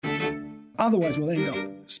Otherwise, we'll end up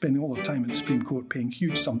spending all our time in the Supreme Court paying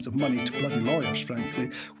huge sums of money to bloody lawyers, frankly.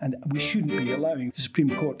 And we shouldn't be allowing the Supreme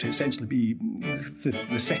Court to essentially be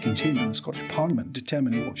the second chamber in the Scottish Parliament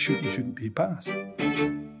determining what should and shouldn't be passed.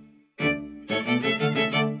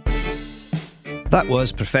 That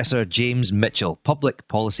was Professor James Mitchell, public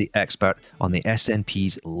policy expert on the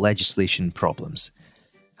SNP's legislation problems.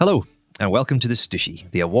 Hello, and welcome to The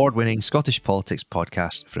Stooshy, the award-winning Scottish politics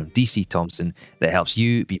podcast from DC Thomson that helps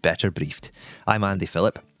you be better briefed. I'm Andy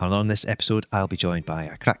Phillip, and on this episode I'll be joined by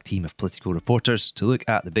a crack team of political reporters to look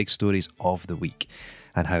at the big stories of the week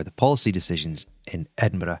and how the policy decisions in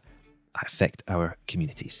Edinburgh affect our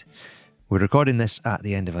communities. We're recording this at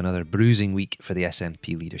the end of another bruising week for the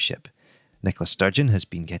SNP leadership. Nicola Sturgeon has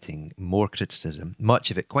been getting more criticism,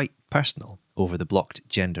 much of it quite personal, over the blocked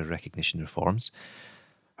gender recognition reforms.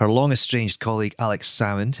 Her long-estranged colleague Alex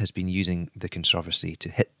Salmond has been using the controversy to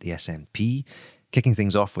hit the SNP, kicking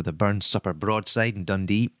things off with a Burns Supper broadside in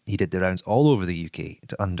Dundee. He did the rounds all over the UK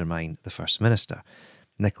to undermine the First Minister.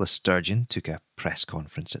 Nicola Sturgeon took a press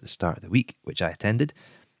conference at the start of the week, which I attended.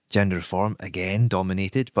 Gender reform again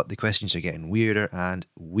dominated, but the questions are getting weirder and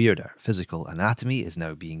weirder. Physical anatomy is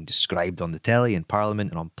now being described on the telly in Parliament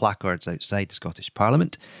and on placards outside the Scottish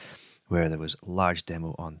Parliament, where there was a large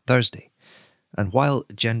demo on Thursday. And while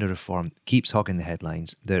gender reform keeps hogging the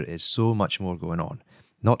headlines, there is so much more going on.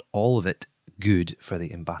 Not all of it good for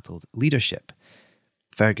the embattled leadership.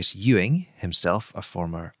 Fergus Ewing, himself a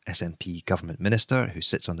former SNP government minister who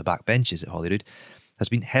sits on the back benches at Holyrood, has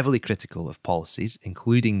been heavily critical of policies,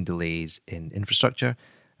 including delays in infrastructure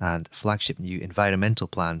and flagship new environmental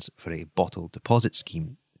plans for a bottle deposit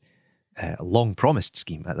scheme, a long-promised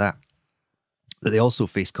scheme at that. They also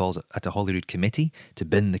face calls at a Holyrood committee to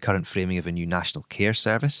bin the current framing of a new national care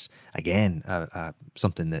service. Again,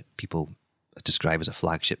 something that people describe as a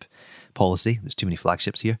flagship policy. There's too many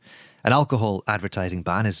flagships here. An alcohol advertising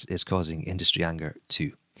ban is causing industry anger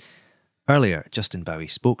too. Earlier, Justin Bowie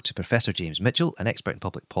spoke to Professor James Mitchell, an expert in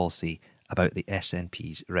public policy, about the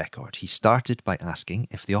SNP's record. He started by asking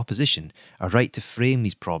if the opposition are right to frame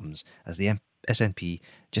these problems as the SNP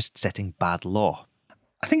just setting bad law.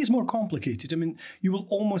 I think it's more complicated. I mean, you will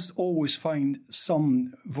almost always find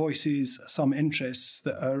some voices, some interests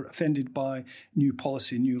that are offended by new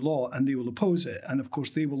policy, new law, and they will oppose it. And of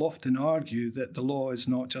course, they will often argue that the law is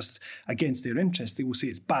not just against their interests. They will say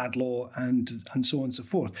it's bad law and so on and so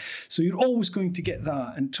forth. So you're always going to get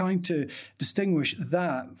that, and trying to distinguish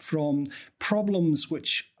that from problems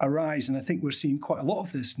which arise, and I think we're seeing quite a lot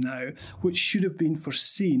of this now, which should have been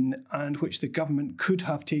foreseen and which the government could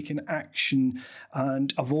have taken action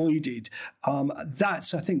and avoided.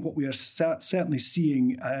 That's, I think, what we are certainly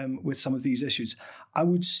seeing with some of these issues. I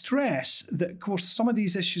would stress that, of course, some of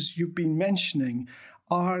these issues you've been mentioning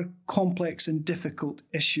are complex and difficult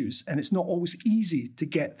issues, and it's not always easy to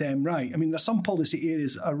get them right. I mean, there's some policy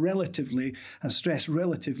areas that are relatively, and stress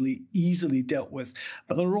relatively, easily dealt with,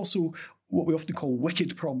 but there are also what we often call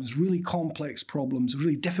wicked problems, really complex problems,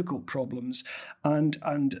 really difficult problems. And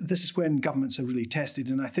this is when governments are really tested.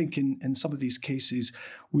 And I think in some of these cases,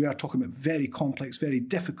 we are talking about very complex, very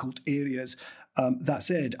difficult areas. That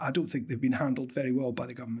said, I don't think they've been handled very well by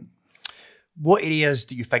the government. What areas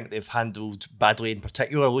do you think they've handled badly in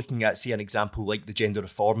particular? Looking at, say, an example like the gender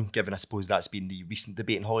reform, given I suppose that's been the recent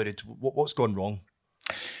debate in Holyrood, what's gone wrong?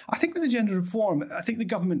 I think with the gender reform, I think the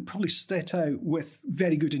government probably set out with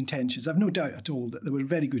very good intentions. I've no doubt at all that there were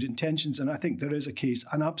very good intentions, and I think there is a case,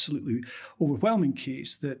 an absolutely overwhelming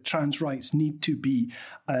case, that trans rights need to be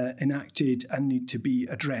enacted and need to be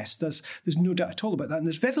addressed. There's no doubt at all about that, and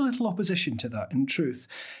there's very little opposition to that, in truth.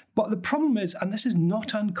 But the problem is, and this is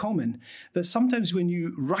not uncommon, that sometimes when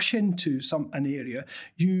you rush into an area,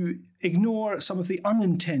 you ignore some of the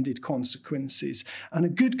unintended consequences. And a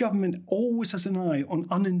good government always has an eye on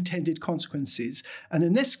unintended consequences. And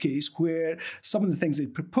in this case, where some of the things they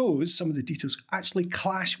propose, some of the details actually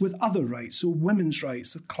clash with other rights. So women's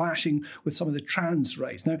rights are clashing with some of the trans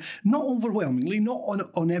rights. Now, not overwhelmingly, not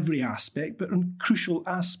on every aspect, but on crucial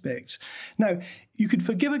aspects. Now, you could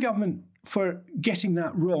forgive a government for getting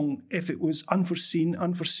that wrong if it was unforeseen,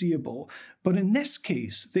 unforeseeable. But in this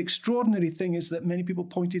case, the extraordinary thing is that many people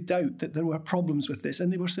pointed out that there were problems with this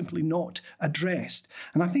and they were simply not addressed.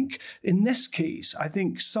 And I think in this case,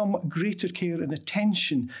 some greater care and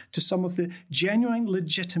attention to some of the genuine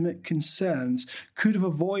legitimate concerns could have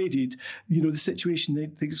avoided, the situation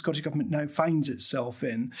that the Scottish Government now finds itself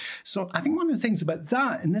in. So I think one of the things about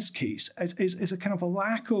that in this case is a kind of a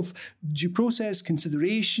lack of due process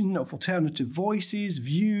consideration of alternative voices,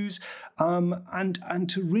 views, and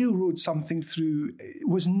to railroad something something through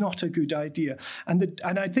was not a good idea. And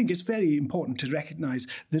I think it's very important to recognise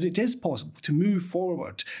that it is possible to move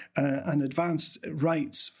forward and advance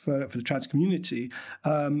rights for the trans community,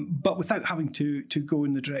 but without having to go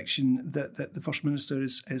in the direction that the First Minister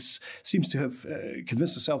seems to have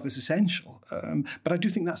convinced herself is essential. But I do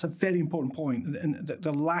think that's a very important point, and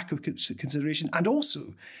the lack of consideration. And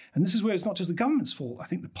also, and this is where it's not just the government's fault, I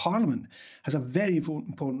think the Parliament has a very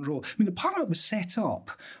important role. I mean, the Parliament was set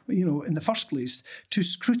up, in the first place to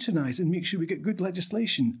scrutinise and make sure we get good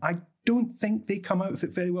legislation. I don't think they come out of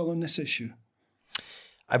it very well on this issue.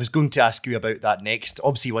 I was going to ask you about that next.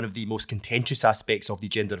 Obviously, one of the most contentious aspects of the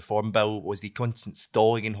gender reform bill was the constant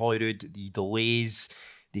stalling in Holyrood, the delays,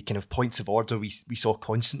 the kind of points of order we saw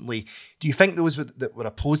constantly. Do you think those that were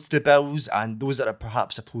opposed to the bills and those that are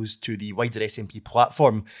perhaps opposed to the wider SNP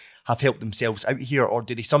platform have helped themselves out here, or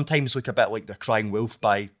do they sometimes look a bit like they're crying wolf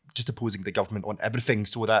by just opposing the government on everything,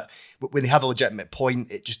 so that when they have a legitimate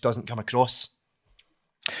point, it just doesn't come across?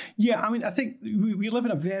 Yeah, I mean, I think we live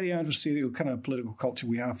in a very adversarial kind of political culture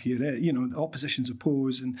we have here. The oppositions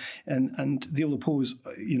oppose and they'll oppose,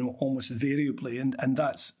 almost invariably. And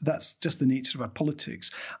that's just the nature of our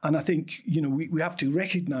politics. And I think, we have to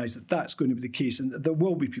recognise that that's going to be the case. And there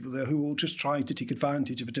will be people there who will just try to take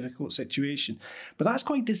advantage of a difficult situation. But that's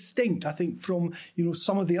quite distinct, I think, from,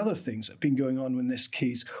 some of the other things that have been going on in this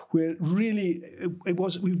case, where really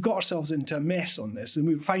we've got ourselves into a mess on this, and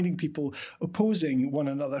we're finding people opposing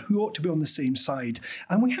one another who ought to be on the same side.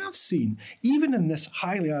 And we have seen, even in this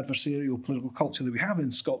highly adversarial political culture that we have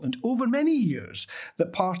in Scotland over many years,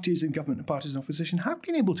 that parties in government and parties in opposition have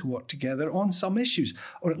been able to work together on some issues,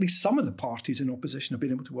 or at least some of the parties in opposition have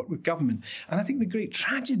been able to work with government. And I think the great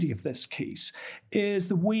tragedy of this case is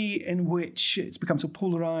the way in which it's become so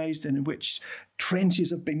polarised, and in which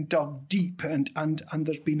trenches have been dug deep and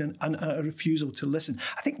there's been a refusal to listen.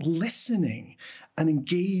 I think listening and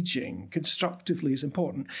engaging constructively is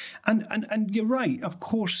important. And you're right, of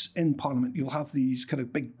course, in Parliament you'll have these kind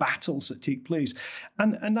of big battles that take place.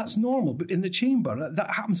 And that's normal, but in the chamber, that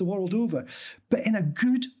happens the world over. But in a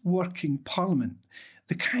good working Parliament,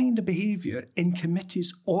 the kind of behaviour in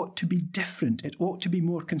committees ought to be different. It ought to be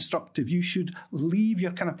more constructive. You should leave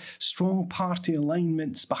your kind of strong party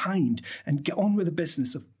alignments behind and get on with the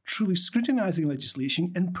business of truly scrutinising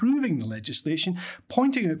legislation, improving the legislation,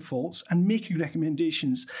 pointing out faults and making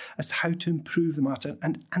recommendations as to how to improve the matter.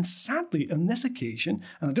 And sadly, on this occasion,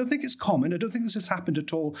 and I don't think it's common, I don't think this has happened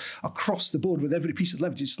at all across the board with every piece of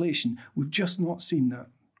legislation, we've just not seen that.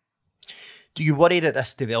 Do you worry that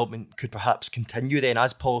this development could perhaps continue then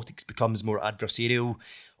as politics becomes more adversarial?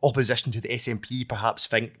 Opposition to the SNP perhaps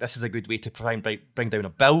think this is a good way to try and bring down a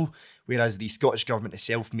bill, whereas the Scottish Government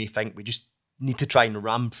itself may think we just need to try and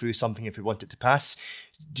ram through something if we want it to pass.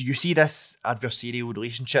 Do you see this adversarial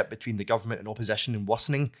relationship between the government and opposition and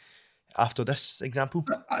worsening after this example?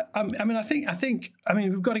 I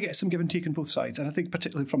mean, we've got to get some give and take on both sides, and I think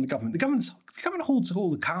particularly from the government. The government holds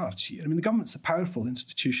all the cards here. I mean, the government's a powerful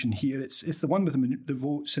institution here. It's the one with the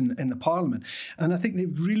votes in the Parliament, and I think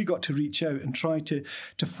they've really got to reach out and try to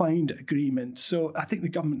find agreement. So I think the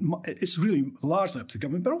government, it's really largely up to the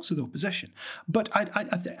government, but also the opposition. But I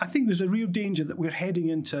think there's a real danger that we're heading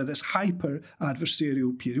into this hyper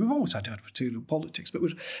adversarial period. We've always had adversarial politics, but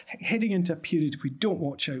we're heading into a period, if we don't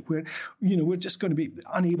watch out, where we're just going to be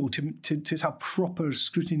unable to have proper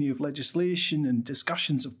scrutiny of legislation and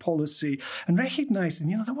discussions of policy, and recognising,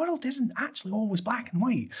 the world isn't actually always black and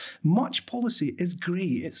white. Much policy is grey.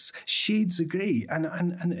 It's shades of grey. And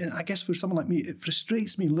I guess for someone like me, it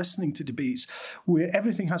frustrates me listening to debates where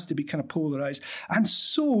everything has to be kind of polarised, and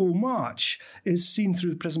so much is seen through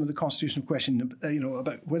the prism of the constitutional question,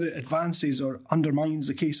 about whether it advances or undermines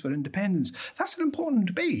the case for independence. That's an important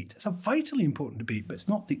debate. It's a vitally important debate, but it's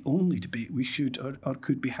not the only debate we should or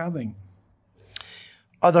could be having.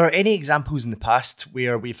 Are there any examples in the past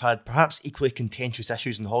where we've had perhaps equally contentious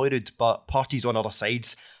issues in Holyrood, but parties on other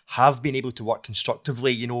sides have been able to work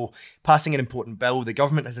constructively? Passing an important bill, the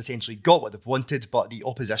government has essentially got what they've wanted, but the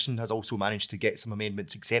opposition has also managed to get some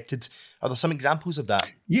amendments accepted. Are there some examples of that?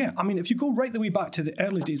 Yeah, I mean, if you go right the way back to the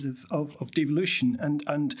early days of devolution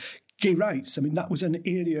and gay rights, I mean, that was an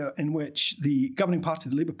area in which the governing party,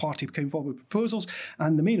 the Labour Party, came forward with proposals,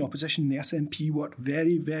 and the main opposition, the SNP, worked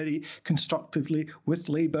very, very constructively with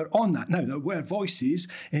Labour on that. Now, there were voices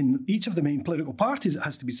in each of the main political parties, it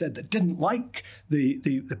has to be said, that didn't like the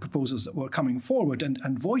proposals that were coming forward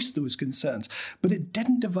and voiced those concerns, but it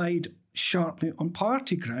didn't divide sharply on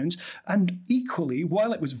party grounds. And equally,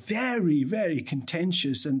 while it was very, very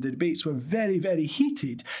contentious and the debates were very, very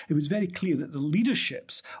heated, it was very clear that the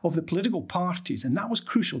leaderships of the political parties, and that was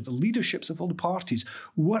crucial, the leaderships of all the parties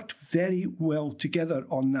worked very well together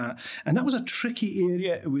on that. And that was a tricky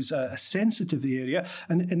area. It was a sensitive area.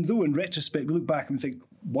 And though in retrospect, we look back and think,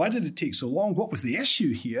 why did it take so long? What was the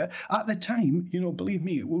issue here? At the time, believe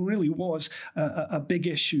me, it really was a big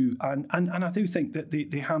issue. And I do think that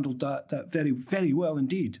they handled that very, very well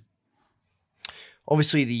indeed.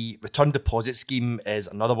 Obviously, the return deposit scheme is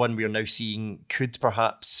another one we are now seeing could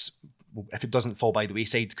perhaps, if it doesn't fall by the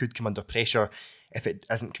wayside, could come under pressure if it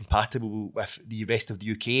isn't compatible with the rest of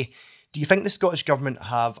the UK. Do you think the Scottish Government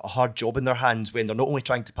have a hard job in their hands when they're not only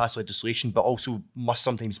trying to pass legislation, but also must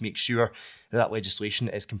sometimes make sure that legislation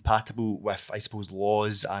is compatible with, I suppose,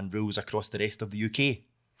 laws and rules across the rest of the UK?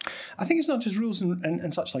 I think it's not just rules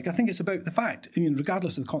and such like. I think it's about the fact,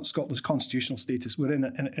 regardless of Scotland's constitutional status,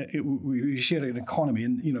 we share an economy.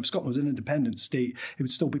 And, if Scotland was an independent state, it would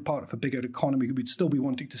still be part of a bigger economy. We'd still be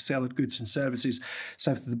wanting to sell goods and services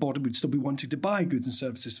south of the border. We'd still be wanting to buy goods and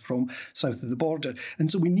services from south of the border. And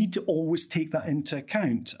so we need to always take that into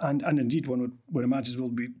account. And indeed, one would imagine we'll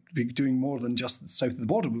be doing more than just south of the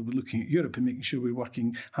border. We'll be looking at Europe and making sure we're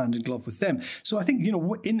working hand in glove with them. So I think,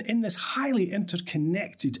 in this highly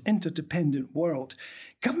interconnected, interdependent world,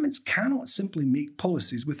 governments cannot simply make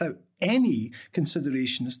policies without any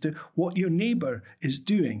consideration as to what your neighbour is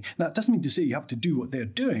doing. Now, it doesn't mean to say you have to do what they're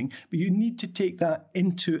doing, but you need to take that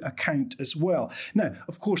into account as well. Now,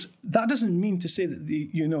 of course, that doesn't mean to say that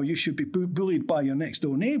you should be bullied by your next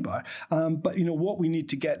door neighbour. But what we need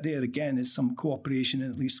to get there again is some cooperation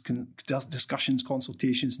and at least discussions,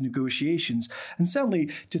 consultations, negotiations, and certainly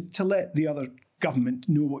to let the other government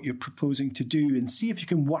know what you're proposing to do and see if you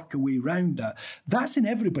can work a way around that. That's in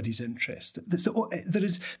everybody's interest. There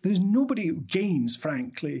is nobody who gains,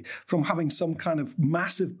 frankly, from having some kind of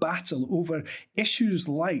massive battle over issues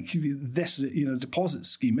like this, deposit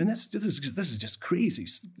scheme. And this is just crazy.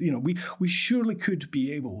 We surely could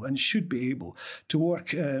be able and should be able to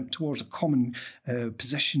work towards a common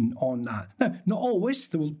position on that. Now, not always.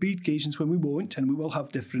 There will be occasions when we won't, and we will have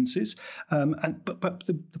differences. But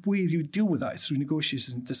the way you deal with that is through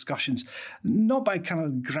negotiations and discussions, not by kind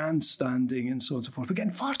of grandstanding and so on and so forth. We're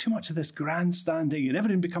getting far too much of this grandstanding and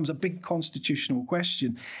everything becomes a big constitutional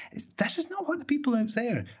question. This is not what the people out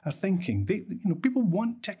there are thinking. People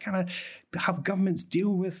want to kind of have governments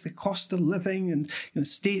deal with the cost of living and the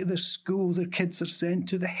state of their schools their kids are sent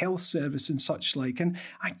to, the health service and such like. And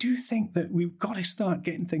I do think that we've got to start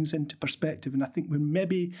getting things into perspective, and I think we're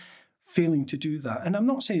maybe failing to do that. And I'm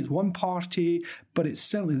not saying it's one party, but it's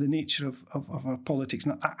certainly the nature of our politics.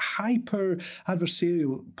 Now, that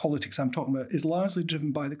hyper-adversarial politics I'm talking about is largely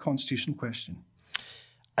driven by the constitutional question.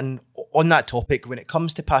 And on that topic, when it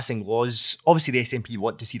comes to passing laws, obviously the SNP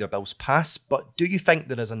want to see their bills pass, but do you think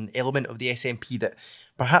there is an element of the SNP that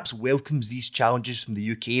perhaps welcomes these challenges from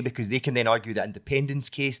the UK because they can then argue that independence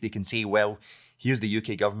case? They can say, well, here's the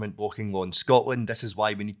UK government blocking law in Scotland. This is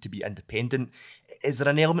why we need to be independent. Is there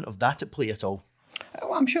an element of that at play at all?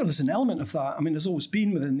 Well, I'm sure there's an element of that. I mean, there's always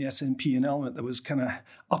been within the SNP an element that was kind of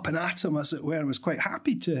up and at 'em, as it were, and was quite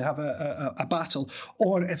happy to have a battle,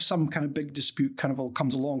 or if some kind of big dispute kind of all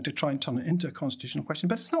comes along to try and turn it into a constitutional question.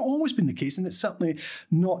 But it's not always been the case, and it's certainly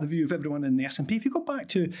not the view of everyone in the SNP. If you go back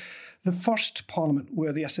to the first Parliament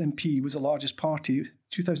where the SNP was the largest party,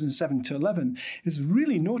 2007 to 11, is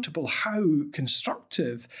really notable how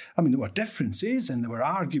constructive, I mean, there were differences and there were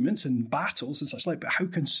arguments and battles and such like, but how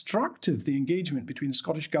constructive the engagement between the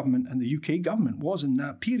Scottish Government and the UK Government was in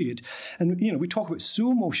that period. And, we talk about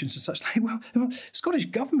sole motions and such like, well, Scottish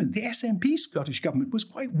Government, the SNP Scottish Government was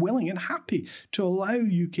quite willing and happy to allow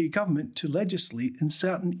UK Government to legislate in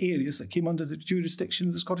certain areas that came under the jurisdiction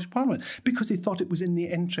of the Scottish Parliament because they thought it was in the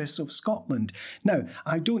interests of Scotland. Now,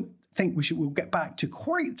 I don't think we'll get back to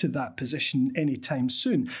quite to that position anytime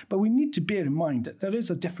soon, but we need to bear in mind that there is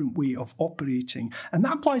a different way of operating, and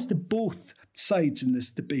that applies to both sides in this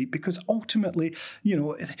debate, because ultimately,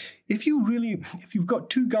 if you've got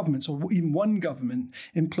two governments or even one government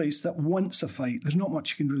in place that wants a fight, there's not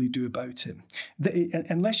much you can really do about it.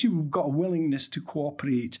 Unless you've got a willingness to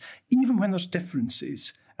cooperate, even when there's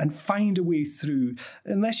differences, and find a way through.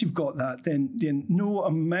 Unless you've got that, then no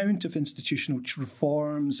amount of institutional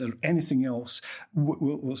reforms or anything else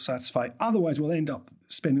will satisfy. Otherwise, we'll end up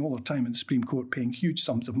spending all our time in the Supreme Court paying huge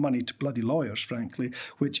sums of money to bloody lawyers, frankly,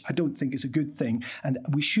 which I don't think is a good thing. And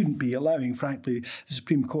we shouldn't be allowing, frankly, the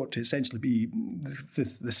Supreme Court to essentially be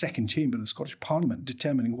the second chamber of the Scottish Parliament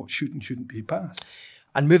determining what should and shouldn't be passed.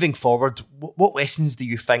 And moving forward, what lessons do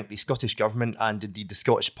you think the Scottish Government and indeed the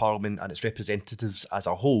Scottish Parliament and its representatives as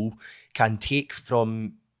a whole can take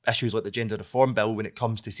from issues like the Gender Reform Bill when it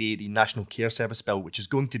comes to, say, the National Care Service Bill, which is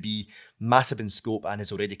going to be massive in scope and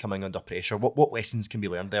is already coming under pressure? What lessons can be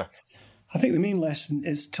learned there? I think the main lesson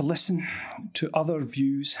is to listen to other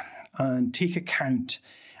views and take account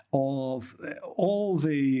of all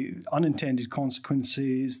the unintended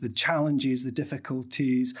consequences, the challenges, the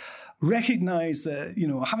difficulties. Recognise that,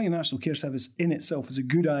 having a national care service in itself is a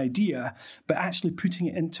good idea, but actually putting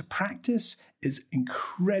it into practice is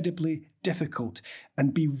incredibly difficult,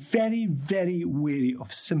 and be very, very wary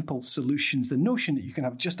of simple solutions. The notion that you can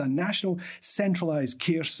have just a national centralised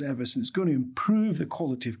care service and it's going to improve the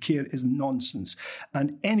quality of care is nonsense.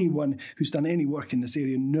 And anyone who's done any work in this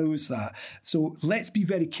area knows that. So let's be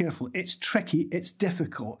very careful. It's tricky, it's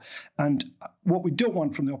difficult. And what we don't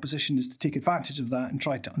want from the opposition is to take advantage of that and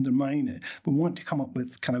try to undermine it. We want to come up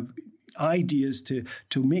with kind of ideas to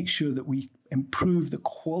make sure that we improve the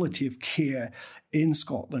quality of care in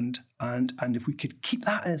Scotland, and if we could keep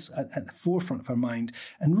that as at the forefront of our mind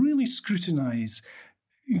and really scrutinise,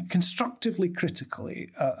 constructively,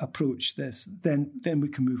 critically approach this, then we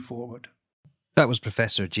can move forward. That was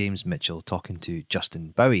Professor James Mitchell talking to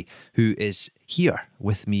Justin Bowie, who is here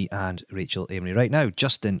with me and Rachel Amery right now.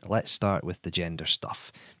 Justin, let's start with the gender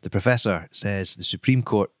stuff. The professor says the Supreme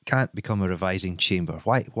Court can't become a revising chamber.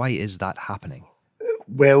 Why is that happening?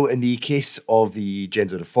 Well, in the case of the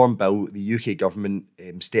Gender Reform Bill, the UK government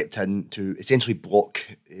stepped in to essentially block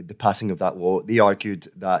the passing of that law. They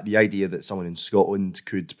argued that the idea that someone in Scotland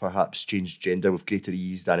could perhaps change gender with greater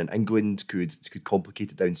ease than in England could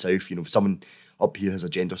complicate it down south. If someone up here has a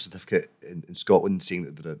gender certificate in Scotland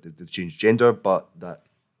saying that they've changed gender, but that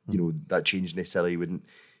that change necessarily wouldn't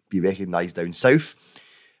be recognised down south.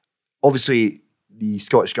 Obviously, the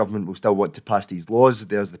Scottish Government will still want to pass these laws.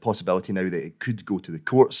 There's the possibility now that it could go to the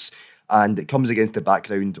courts, and it comes against the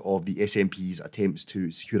background of the SNP's attempts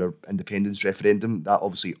to secure an independence referendum. That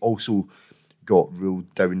obviously also got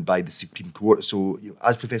ruled down by the Supreme Court. So,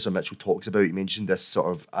 as Professor Mitchell talks about, he mentioned this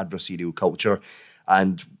sort of adversarial culture,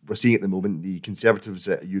 and we're seeing at the moment the Conservatives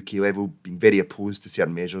at a UK level being very opposed to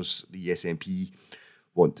certain measures the SNP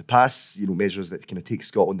want to pass, measures that kind of take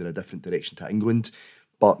Scotland in a different direction to England.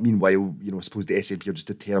 But meanwhile, I suppose the SNP are just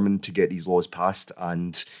determined to get these laws passed,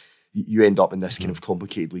 and you end up in this kind of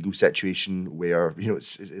complicated legal situation where,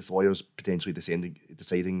 it's lawyers potentially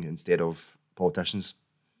deciding instead of politicians.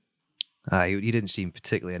 You didn't seem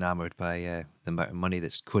particularly enamoured by the amount of money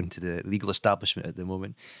that's going to the legal establishment at the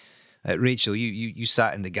moment. Rachel, you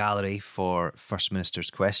sat in the gallery for First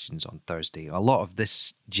Minister's questions on Thursday. A lot of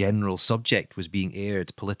this general subject was being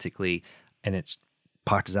aired politically in its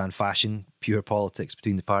partisan fashion, pure politics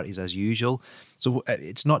between the parties as usual. So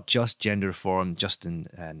it's not just gender reform, Justin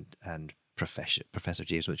and Professor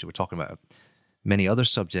James, which we're talking about many other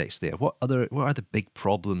subjects there. What are the big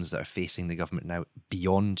problems that are facing the government now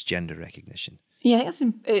beyond gender recognition? Yeah, I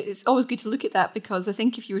think it's always good to look at that, because I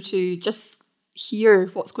think if you were to just hear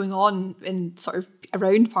what's going on in sort of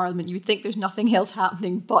around Parliament, you would think there's nothing else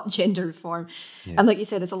happening but gender reform. Yeah. And like you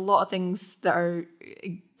said, there's a lot of things that are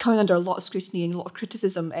coming under a lot of scrutiny and a lot of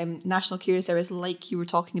criticism. National Care Service, like you were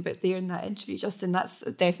talking about there in that interview, Justin, that's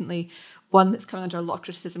definitely one that's coming under a lot of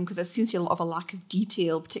criticism, because there seems to be a lot of a lack of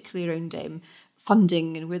detail, particularly around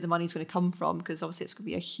funding and where the money's going to come from, because obviously it's going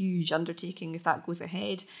to be a huge undertaking if that goes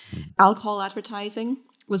ahead. Alcohol advertising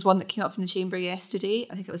was one that came up in the chamber yesterday.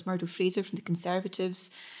 I think it was Murdo Fraser from the Conservatives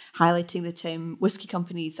highlighting that whisky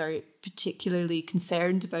companies are particularly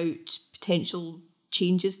concerned about potential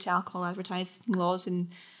changes to alcohol advertising laws in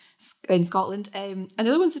Scotland. And the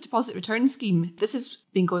other one's the deposit return scheme. This has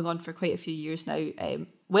been going on for quite a few years now.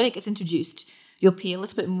 When it gets introduced, you'll pay a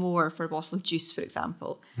little bit more for a bottle of juice, for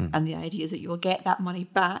example. And the idea is that you'll get that money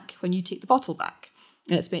back when you take the bottle back.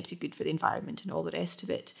 And it's meant to be good for the environment and all the rest of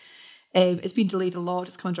it. It's been delayed a lot.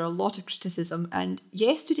 It's come under a lot of criticism. And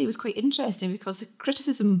yesterday was quite interesting, because the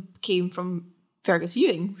criticism came from Fergus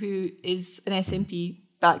Ewing, who is an SNP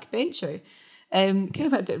backbencher. Kind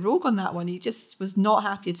of went a bit rogue on that one. He just was not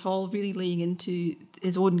happy at all, really laying into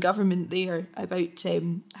his own government there about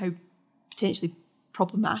how potentially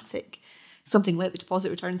problematic something like the deposit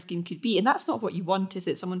return scheme could be. And that's not what you want, is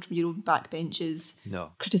it? Someone from your own backbenches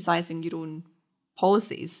criticising your own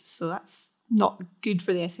policies. So that's not good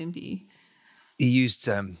for the SNP. He used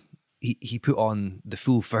he put on the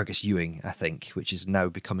full Fergus Ewing, I think, which is now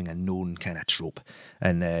becoming a known kind of trope.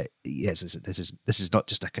 And yes, this is not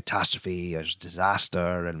just a catastrophe or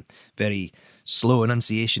disaster, and very slow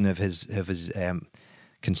enunciation of his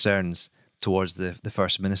concerns towards the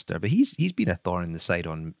First Minister. But he's been a thorn in the side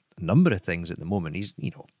on a number of things at the moment. He's,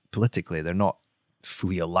 politically, they're not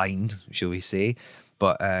fully aligned, shall we say,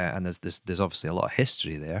 but and there's obviously a lot of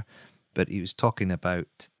history there. But he was talking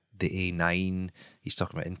about the A9. He's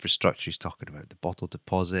talking about infrastructure. He's talking about the bottle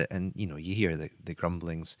deposit, and you hear the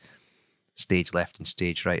grumblings, stage left and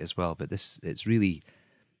stage right as well. But it's really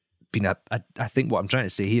been I think what I'm trying to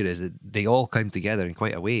say here is that they all come together in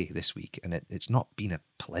quite a way this week, and it's not been a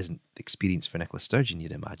pleasant experience for Nicola Sturgeon,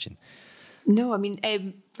 you'd imagine. No, I mean,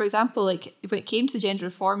 for example, like when it came to the gender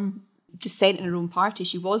reform dissent in her own party,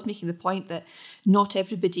 she was making the point that not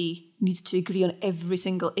everybody needs to agree on every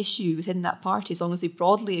single issue within that party as long as they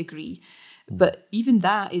broadly agree. But even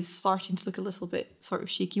that is starting to look a little bit sort of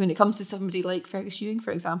shaky when it comes to somebody like Fergus Ewing,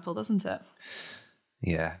 for example, doesn't it?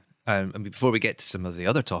 Yeah. I mean, before we get to some of the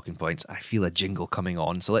other talking points, I feel a jingle coming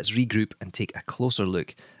on. So let's regroup and take a closer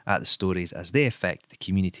look at the stories as they affect the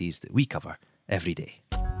communities that we cover every day.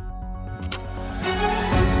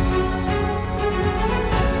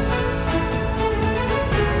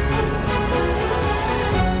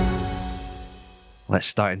 Let's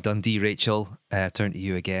start in Dundee, Rachel. Turn to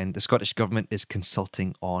you again. The Scottish Government is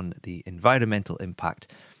consulting on the environmental impact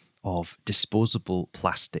of disposable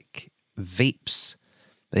plastic vapes.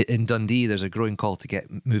 In Dundee, there's a growing call to get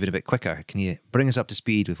moving a bit quicker. Can you bring us up to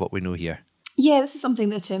speed with what we know here? Yeah, this is something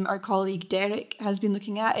that our colleague Derek has been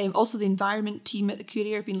looking at. Also, the environment team at the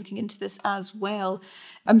Courier have been looking into this as well.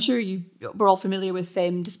 I'm sure we're all familiar with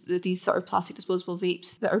these sort of plastic disposable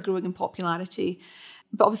vapes that are growing in popularity.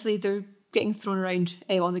 But obviously, they're getting thrown around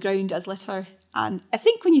on the ground as litter. And I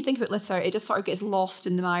think when you think about litter, it just sort of gets lost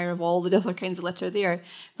in the mire of all the other kinds of litter there.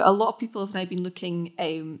 But a lot of people have now been looking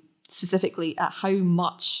specifically at how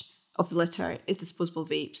much of the litter is disposable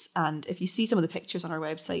vapes. And if you see some of the pictures on our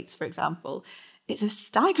websites, for example, it's a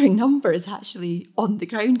staggering number is actually on the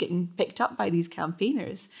ground getting picked up by these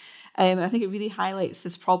campaigners. And I think it really highlights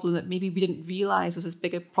this problem that maybe we didn't realise was as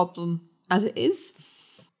big a problem as it is.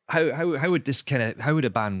 How would this how would a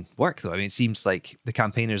ban work though? I mean, it seems like the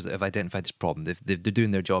campaigners that have identified this problem, they're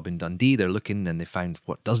doing their job in Dundee. They're looking and they found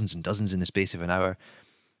dozens and dozens in the space of an hour.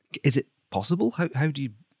 Is it possible? How do you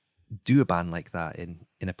do a ban like that in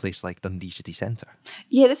a place like Dundee city centre?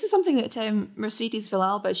 Yeah, this is something that Mercedes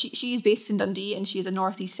Villalba, she is based in Dundee and she is a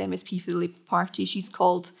North East MSP for the Labour Party. She's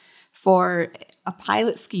called for a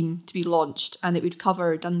pilot scheme to be launched and it would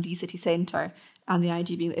cover Dundee city centre, and the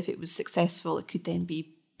idea being that if it was successful it could then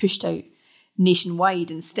be pushed out nationwide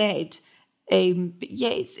instead. But yeah,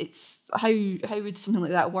 it's how would something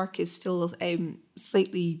like that work is still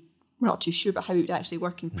slightly, we're not too sure about how it would actually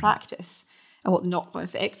work in practice and what the knock-on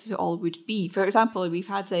effects of it all would be. For example, we've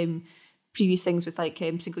had previous things with like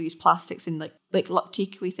single-use plastics and like luck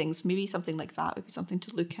takeaway things. Maybe something like that would be something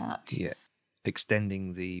to look at. Yeah,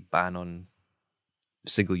 extending the ban on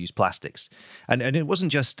single-use plastics. And it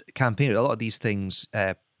wasn't just campaigners. A lot of these things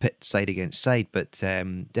pit side against side, but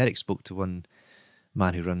Derek spoke to one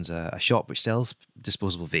man who runs a shop which sells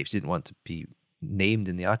disposable vapes. He didn't want to be named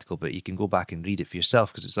in the article, but you can go back and read it for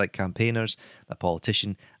yourself because it's like campaigners, a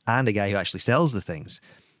politician, and a guy who actually sells the things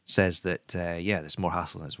says that, there's more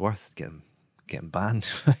hassle than it's worth getting banned.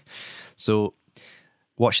 So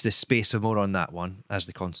watch this space for more on that one as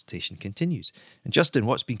the consultation continues. And Justin,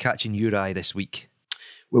 what's been catching your eye this week?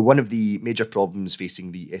 Well, one of the major problems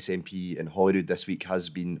facing the SNP in Holyrood this week has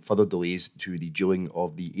been further delays to the dualling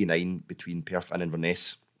of the A9 between Perth and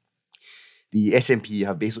Inverness. The SNP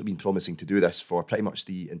have basically been promising to do this for pretty much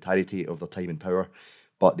the entirety of their time in power,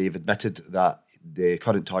 but they've admitted that the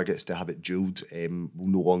current targets to have it dualled will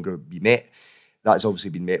no longer be met. That has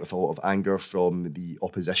obviously been met with a lot of anger from the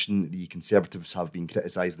opposition. The Conservatives have been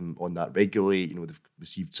criticising them on that regularly. They've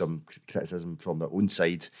received some criticism from their own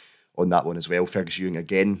side on that one as well. Fergus Ewing,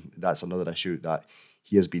 again, that's another issue that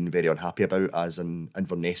he has been very unhappy about as an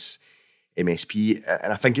Inverness MSP.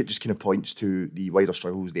 And I think it just kind of points to the wider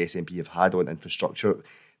struggles the SNP have had on infrastructure.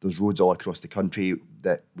 There's roads all across the country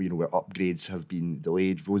that where upgrades have been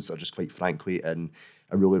delayed. Roads that are just quite frankly in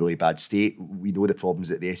a really, really bad state. We know the problems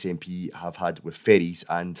that the SNP have had with ferries,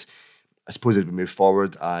 and I suppose as we move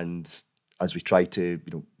forward and as we try to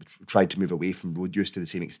move away from road use to the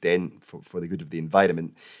same extent for the good of the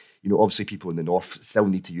environment, obviously people in the north still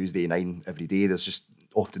need to use the A9 every day. There's just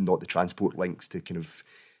often not the transport links to kind of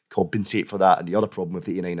compensate for that. And the other problem with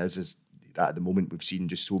the A9 is that at the moment we've seen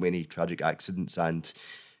just so many tragic accidents, and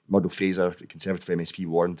Murdo Fraser, the Conservative MSP,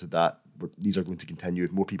 warned that these are going to continue.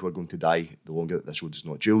 More people are going to die the longer that this road is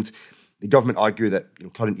not dualled. The government argue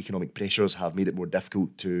that current economic pressures have made it more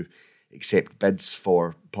difficult to accept bids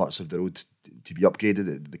for parts of the road to be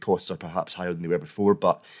upgraded. The costs are perhaps higher than they were before,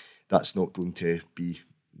 but that's not going to be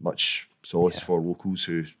much solace for locals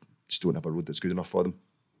who just don't have a road that's good enough for them.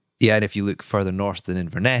 Yeah, and if you look further north than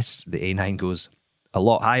Inverness, the A9 goes a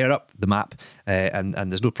lot higher up the map, and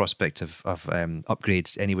there's no prospect of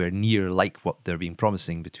upgrades anywhere near like what they're being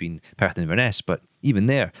promising between Perth and Inverness. But even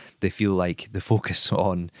there, they feel like the focus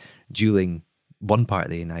on dualling one part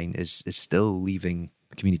of the A9 is still leaving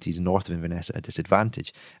communities north of Inverness at a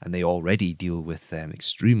disadvantage, and they already deal with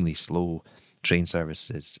extremely slow train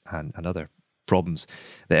services and other problems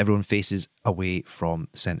that everyone faces away from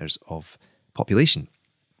the centres of population.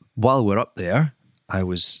 While we're up there, I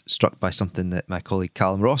was struck by something that my colleague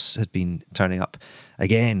Callum Ross had been turning up.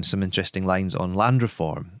 Again, some interesting lines on land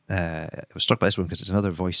reform. I was struck by this one because it's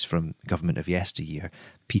another voice from government of yesteryear,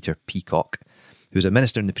 Peter Peacock, who was a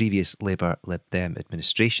minister in the previous Labour Lib Dem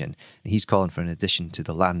administration, and he's calling for an addition to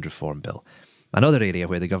the land reform bill. Another area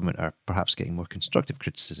where the government are perhaps getting more constructive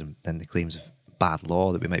criticism than the claims of bad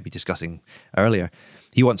law that we might be discussing earlier.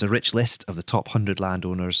 He wants a rich list of the top 100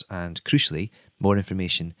 landowners and, crucially, more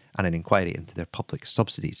information and an inquiry into their public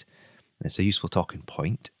subsidies. It's a useful talking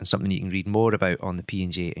point and something you can read more about on the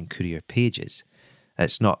P&J and Courier pages.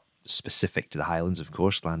 It's not specific to the Highlands, of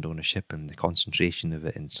course. Land ownership and the concentration of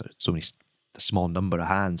it in so many a small number of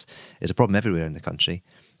hands is a problem everywhere in the country.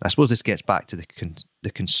 I suppose this gets back to the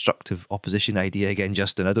constructive opposition idea again,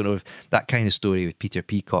 Justin. I don't know if that kind of story with Peter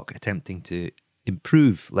Peacock attempting to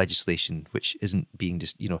improve legislation, which isn't being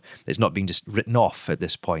just, it's not being just written off at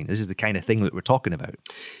this point. This is the kind of thing that we're talking about.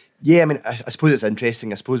 Yeah, I mean, I suppose it's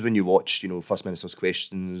interesting. I suppose when you watch, First Minister's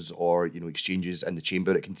questions or, exchanges in the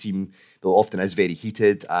chamber, it can seem that it often is very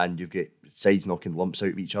heated and you've got sides knocking lumps out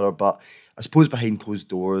of each other. But I suppose behind closed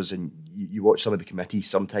doors, and you watch some of the committees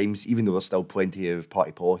sometimes, even though there's still plenty of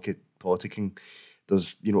party politicking,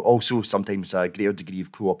 there's, also sometimes a greater degree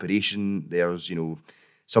of cooperation. There's,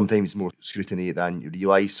 sometimes more scrutiny than you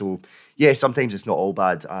realise. So, yeah, sometimes it's not all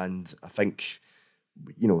bad. And I think,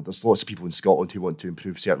 there's lots of people in Scotland who want to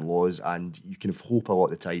improve certain laws, and you kind of hope a lot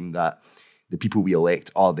of the time that the people we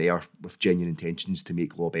elect are there with genuine intentions to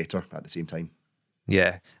make law better at the same time.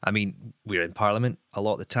 Yeah, I mean, we're in Parliament a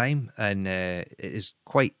lot of the time, and it is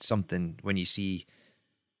quite something when you see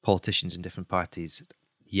politicians in different parties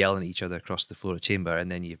yelling at each other across the floor of chamber, and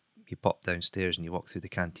then you pop downstairs and you walk through the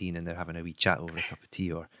canteen and they're having a wee chat over a cup of tea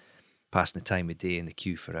or passing the time of day in the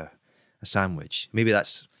queue for a sandwich. Maybe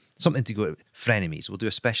that's something to go to. Frenemies. We'll do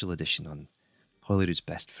a special edition on Holyrood's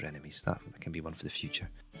best frenemies. That can be one for the future.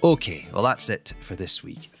 Okay, well that's it for this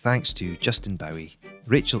week. Thanks to Justin Bowie,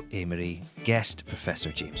 Rachel Amory, guest Professor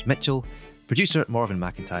James Mitchell, producer Morven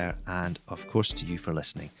McIntyre, and of course to you for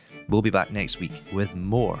listening. We'll be back next week with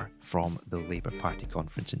more from the Labour Party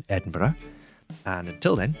conference in Edinburgh. And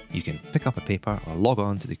until then, you can pick up a paper or log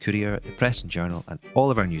on to the Courier, the Press and Journal and all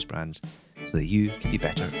of our news brands so that you can be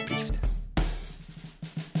better briefed.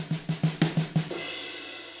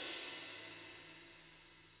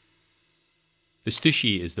 The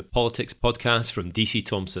Stushy is the politics podcast from DC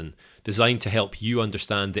Thomson, designed to help you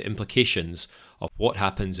understand the implications of what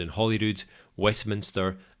happens in Holyrood,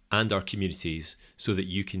 Westminster and our communities so that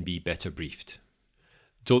you can be better briefed.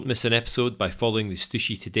 Don't miss an episode by following the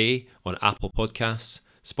Stushy today on Apple Podcasts,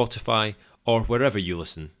 Spotify or wherever you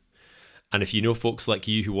listen. And if you know folks like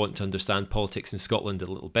you who want to understand politics in Scotland a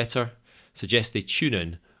little better, suggest they tune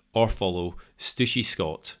in or follow Stushy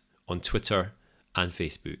Scott on Twitter and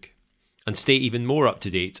Facebook. And stay even more up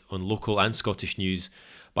to date on local and Scottish news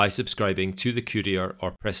by subscribing to the Courier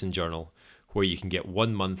or Press and Journal, where you can get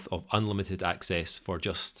 1 month of unlimited access for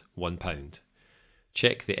just £1.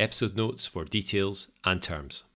 Check the episode notes for details and terms.